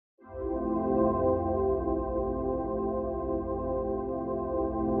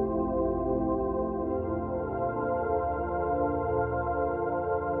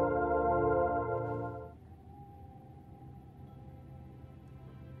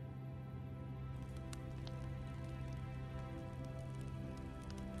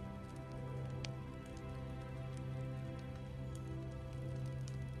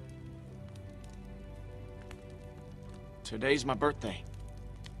Today's my birthday.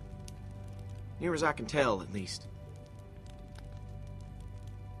 Near as I can tell, at least.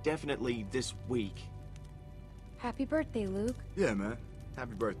 Definitely this week. Happy birthday, Luke. Yeah, man.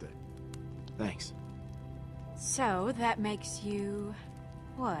 Happy birthday. Thanks. So, that makes you...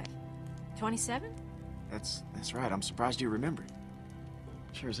 what? 27? That's right. I'm surprised you remembered.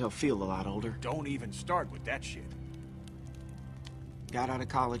 Sure as hell feel a lot older. Don't even start with that shit. Got out of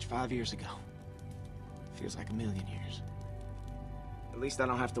college 5 years ago. Feels like a million years. At least I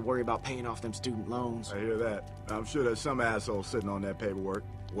don't have to worry about paying off them student loans. I hear that. I'm sure there's some asshole sitting on that paperwork,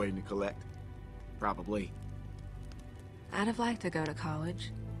 waiting to collect. Probably. I'd have liked to go to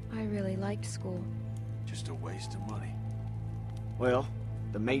college. I really liked school. Just a waste of money. Well,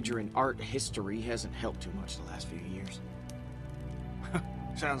 the major in art history hasn't helped too much the last few years.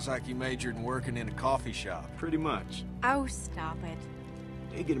 Sounds like you majored in working in a coffee shop. Pretty much. Oh, stop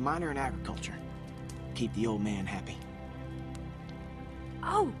it. Did get a minor in agriculture. Keep the old man happy.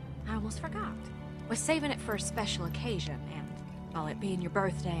 Oh, I almost forgot. Was saving it for a special occasion, and all it being your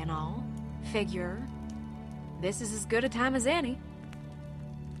birthday and all, figure this is as good a time as any.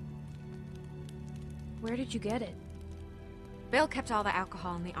 Where did you get it? Bill kept all the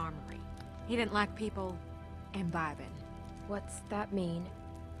alcohol in the armory. He didn't like people imbibing. What's that mean?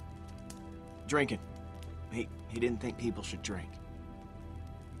 Drinking. He didn't think people should drink.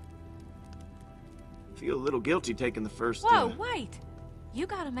 Feel a little guilty taking the first... Whoa, wait! You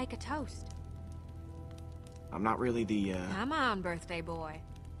gotta make a toast. I'm not really the, Come on, birthday boy.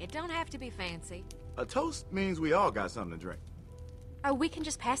 It don't have to be fancy. A toast means we all got something to drink. Oh, we can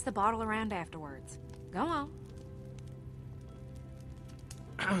just pass the bottle around afterwards. Go on.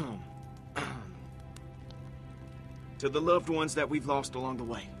 To the loved ones that we've lost along the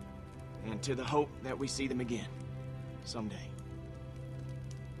way. And to the hope that we see them again. Someday.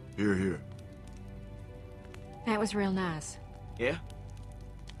 Here, here. That was real nice. Yeah?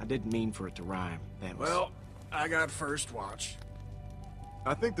 I didn't mean for it to rhyme. That was... Well, I got first watch.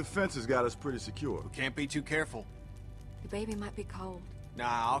 I think the fence has got us pretty secure. Can't be too careful. The baby might be cold.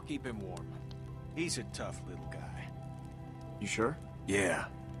 Nah, I'll keep him warm. He's a tough little guy. You sure? Yeah.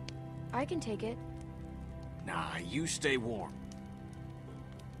 I can take it. Nah, you stay warm.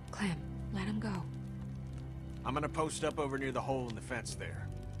 Clem, let him go. I'm gonna post up over near the hole in the fence there.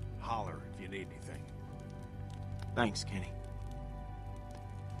 Holler if you need anything. Thanks, Kenny.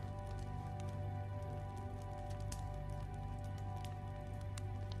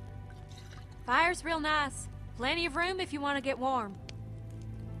 Fire's real nice. Plenty of room if you want to get warm.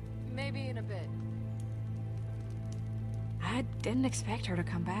 Maybe in a bit. I didn't expect her to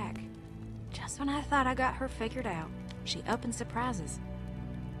come back. Just when I thought I got her figured out, she up and surprises.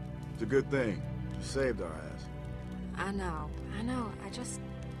 It's a good thing. You saved our ass. I know. I just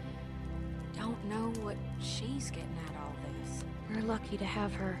don't know what she's getting at all this. We're lucky to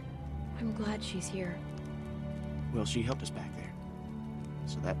have her. I'm glad she's here. Well, she helped us back there.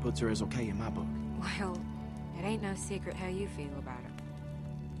 So that puts her as okay in my book. Well, it ain't no secret how you feel about her.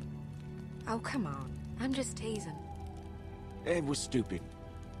 Oh, come on. I'm just teasing. It was stupid.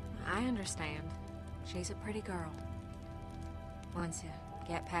 I understand. She's a pretty girl. Once you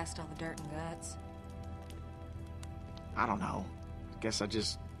get past all the dirt and guts. I don't know. Guess I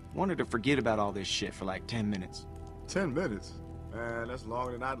just wanted to forget about all this shit for like 10 minutes. 10 minutes? Man, that's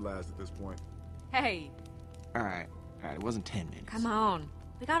longer than I'd last at this point. Hey! Alright, it wasn't 10 minutes. Come on.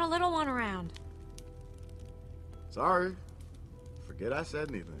 We got a little one around. Sorry. Forget I said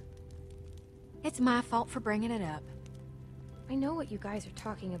anything. It's my fault for bringing it up. I know what you guys are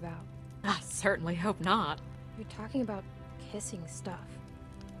talking about. I certainly hope not. You're talking about kissing stuff.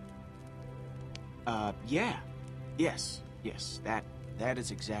 Yeah. Yes, that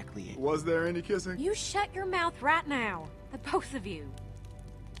is exactly it. Was there any kissing? You shut your mouth right now. The both of you.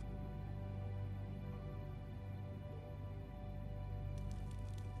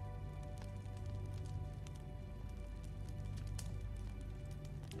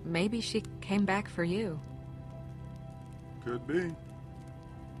 Maybe she came back for you. Could be.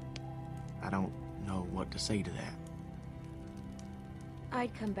 I don't know what to say to that.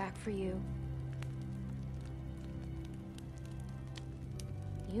 I'd come back for you.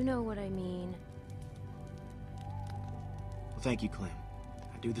 You know what I mean. Well, thank you, Clem.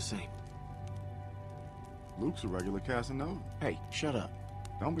 I do the same. Luke's a regular Casanova. Hey, shut up.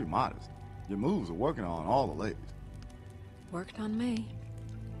 Don't be modest. Your moves are working on all the ladies. Worked on me.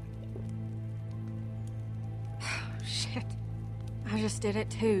 Shit. I just did it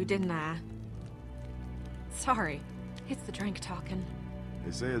too, didn't I? Sorry. It's the drink talking.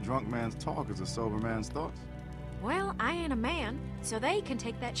 They say a drunk man's talk is a sober man's thoughts. Well, I ain't a man, so they can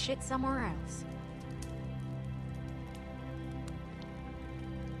take that shit somewhere else.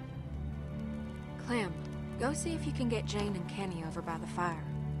 Clem, go see if you can get Jane and Kenny over by the fire.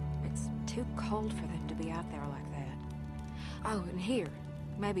 It's too cold for them to be out there like that. Oh, and here,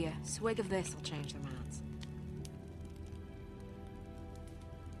 maybe a swig of this will change their minds.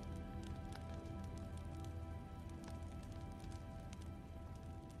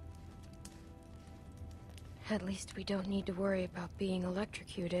 At least we don't need to worry about being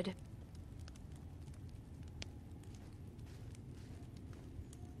electrocuted.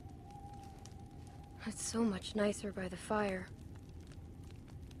 It's so much nicer by the fire.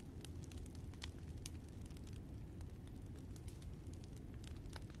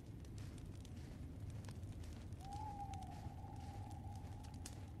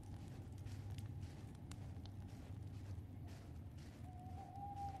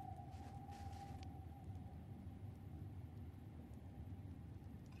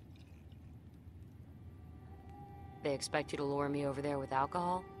 They expect you to lure me over there with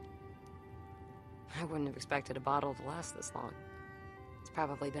alcohol? I wouldn't have expected a bottle to last this long. It's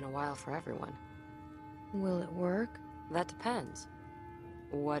probably been a while for everyone. Will it work? That depends.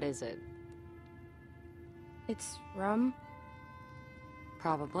 What is it? It's rum?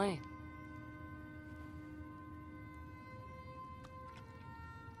 Probably.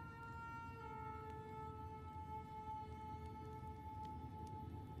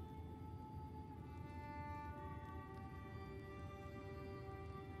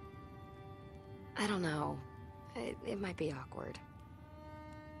 I don't know. It might be awkward.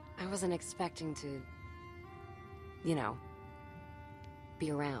 I wasn't expecting to, you know,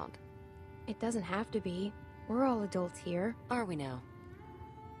 be around. It doesn't have to be. We're all adults here. Are we now?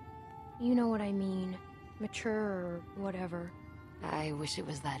 You know what I mean. Mature or whatever. I wish it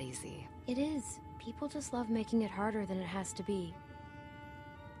was that easy. It is. People just love making it harder than it has to be.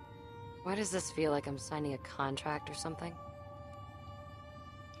 Why does this feel like I'm signing a contract or something?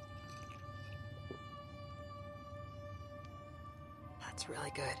 That's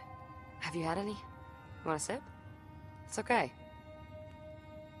really good. Have you had any? Want a sip? It's okay.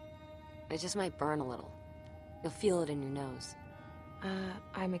 It just might burn a little. You'll feel it in your nose.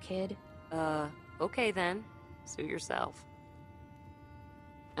 I'm a kid. Okay then. Suit yourself.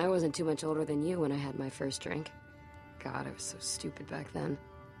 I wasn't too much older than you when I had my first drink. God, I was so stupid back then.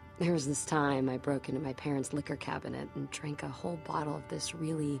 There was this time I broke into my parents' liquor cabinet and drank a whole bottle of this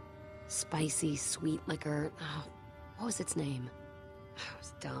really spicy, sweet liquor. Oh, what was its name? I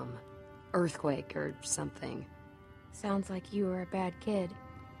was dumb. Earthquake or something. Sounds like you were a bad kid.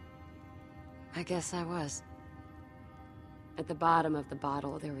 I guess I was. At the bottom of the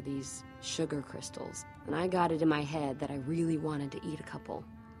bottle, there were these sugar crystals, and I got it in my head that I really wanted to eat a couple.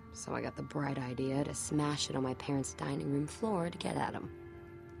 So I got the bright idea to smash it on my parents' dining room floor to get at them.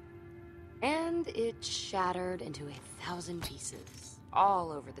 And it shattered into 1,000 pieces,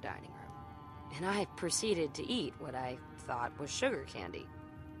 all over the dining room. And I proceeded to eat what I thought was sugar candy.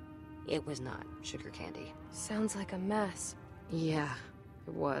 It was not sugar candy. Sounds like a mess. Yeah,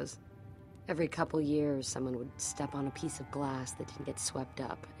 it was. Every couple years, someone would step on a piece of glass that didn't get swept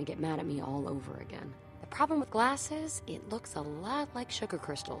up and get mad at me all over again. The problem with glass is, it looks a lot like sugar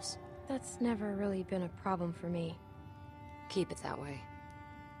crystals. That's never really been a problem for me. Keep it that way.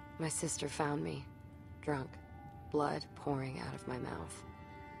 My sister found me, drunk, blood pouring out of my mouth.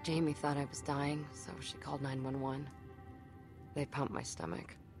 Jamie thought I was dying, so she called 911. They pumped my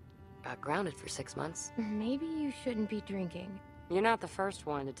stomach. Got grounded for 6 months. Maybe you shouldn't be drinking. You're not the first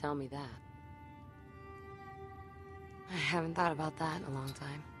one to tell me that. I haven't thought about that in a long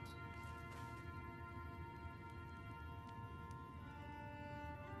time.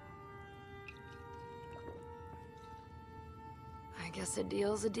 I guess a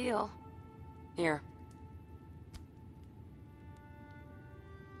deal's a deal. Here.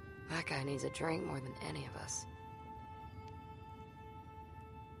 That guy needs a drink more than any of us.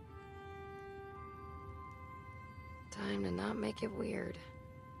 Time to not make it weird.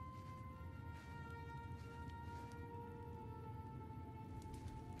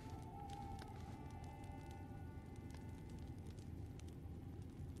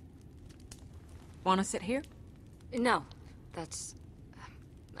 Want to sit here? No, that's...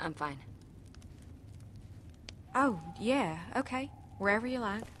 I'm fine. Oh, yeah, okay. Wherever you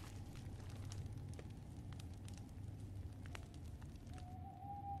like.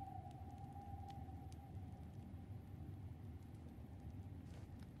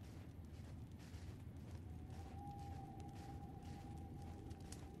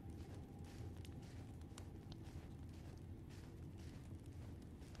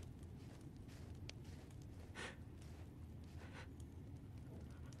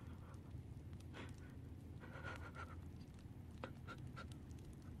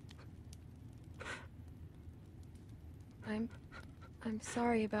 I'm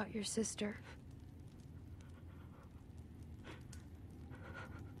sorry about your sister.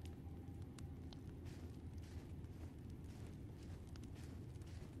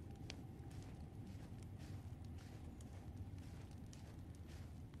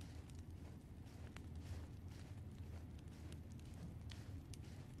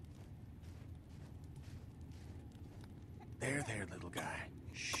 There, little guy.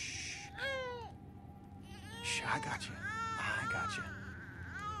 Shh. Shh, I got you. I got you.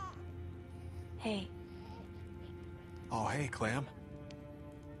 Hey, Oh, hey, Clem.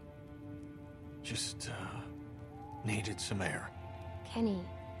 Just, needed some air. Kenny,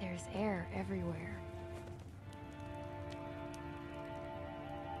 there's air everywhere.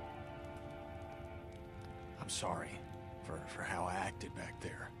 I'm sorry for how I acted back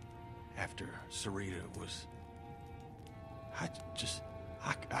there. After Sarita was...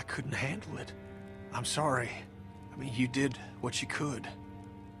 I couldn't handle it. I'm sorry. I mean, you did what you could.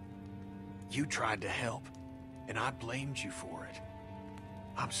 You tried to help, and I blamed you for it.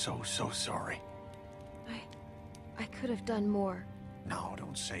 I'm so sorry. I could have done more. No,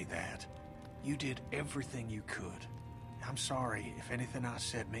 don't say that. You did everything you could. I'm sorry if anything I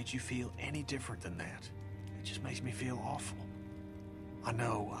said made you feel any different than that. It just makes me feel awful. I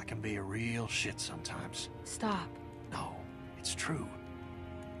know I can be a real shit sometimes. Stop. No, it's true.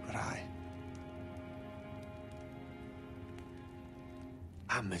 But I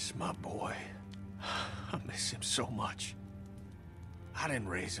miss my boy. I miss him so much. I didn't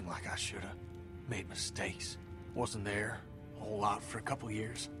raise him like I should have. Made mistakes. Wasn't there a whole lot for a couple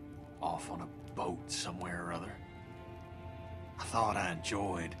years. Off on a boat somewhere or other. I thought I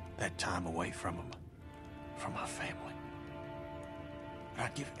enjoyed that time away from him. From my family. But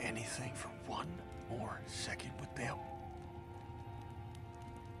I'd give anything for one more second with them.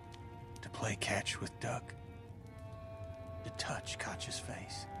 To play catch with Duck. To touch Katja's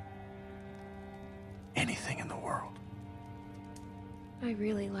face. Anything in the world. I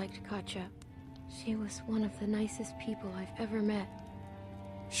really liked Katja. She was one of the nicest people I've ever met.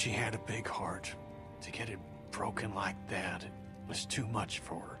 She had a big heart. To get it broken like that, it was too much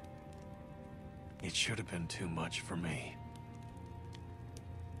for her. It should have been too much for me.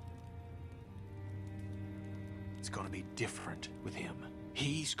 It's gonna be different with him.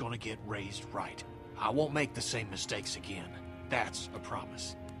 He's gonna get raised right. I won't make the same mistakes again. That's a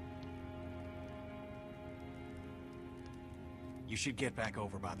promise. You should get back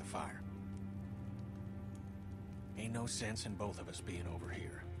over by the fire. Ain't no sense in both of us being over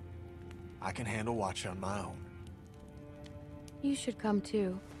here. I can handle watch on my own. You should come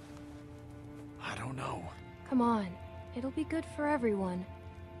too. I don't know. Come on. It'll be good for everyone.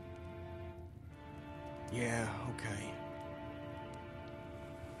 Yeah, okay.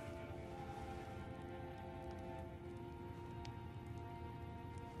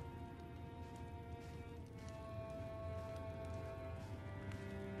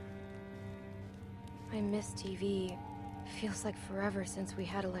 I miss TV. Feels like forever since we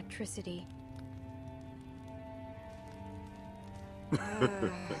had electricity.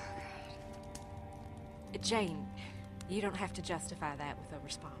 Jane, you don't have to justify that with a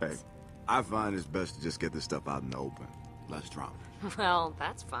response. Hey, I find it's best to just get this stuff out in the open. Less drama. Well,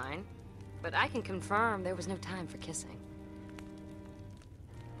 that's fine. But I can confirm there was no time for kissing.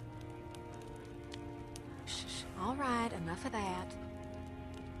 Shh. All right, enough of that.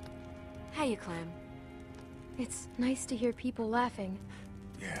 Hey, Clem. It's nice to hear people laughing.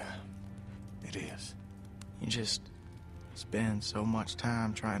 Yeah, it is. You just spend so much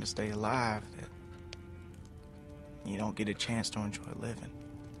time trying to stay alive that you don't get a chance to enjoy living.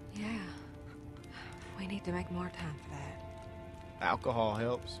 Yeah. We need to make more time for that. Alcohol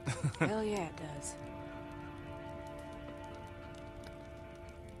helps. Hell yeah, it does.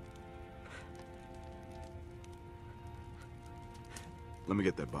 Let me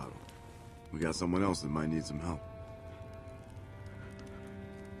get that bottle. We got someone else that might need some help.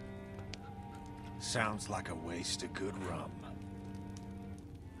 Sounds like a waste of good rum.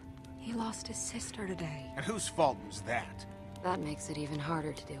 He lost his sister today. And whose fault was that? That makes it even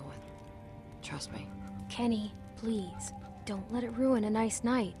harder to deal with. Trust me. Kenny, please, don't let it ruin a nice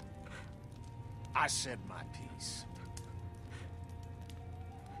night. I said my piece.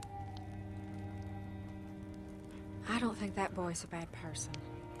 I don't think that boy's a bad person.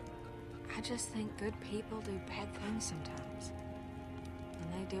 I just think good people do bad things sometimes.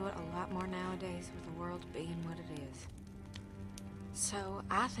 And they do it a lot more nowadays with the world being what it is. So,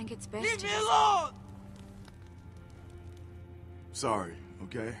 I think it's best to... Leave me alone! Sorry,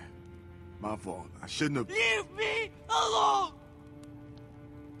 okay? My fault. I shouldn't have... Leave me alone!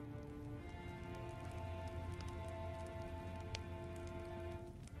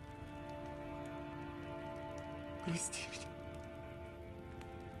 Прости меня.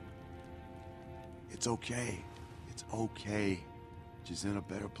 It's okay. It's okay. She's in a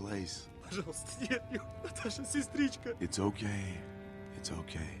better place. Пожалуйста, нет, Наташа, сестричка. It's okay. It's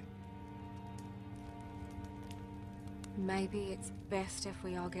okay. Maybe it's best if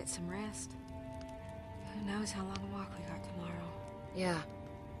we all get some rest. Who knows how long a walk we got tomorrow. Yeah,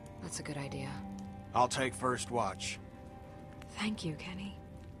 that's a good idea. I'll take first watch. Thank you, Kenny.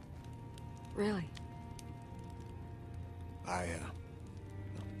 Really.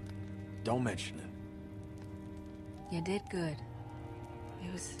 Don't mention it. You did good.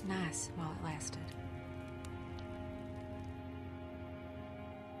 It was nice while it lasted.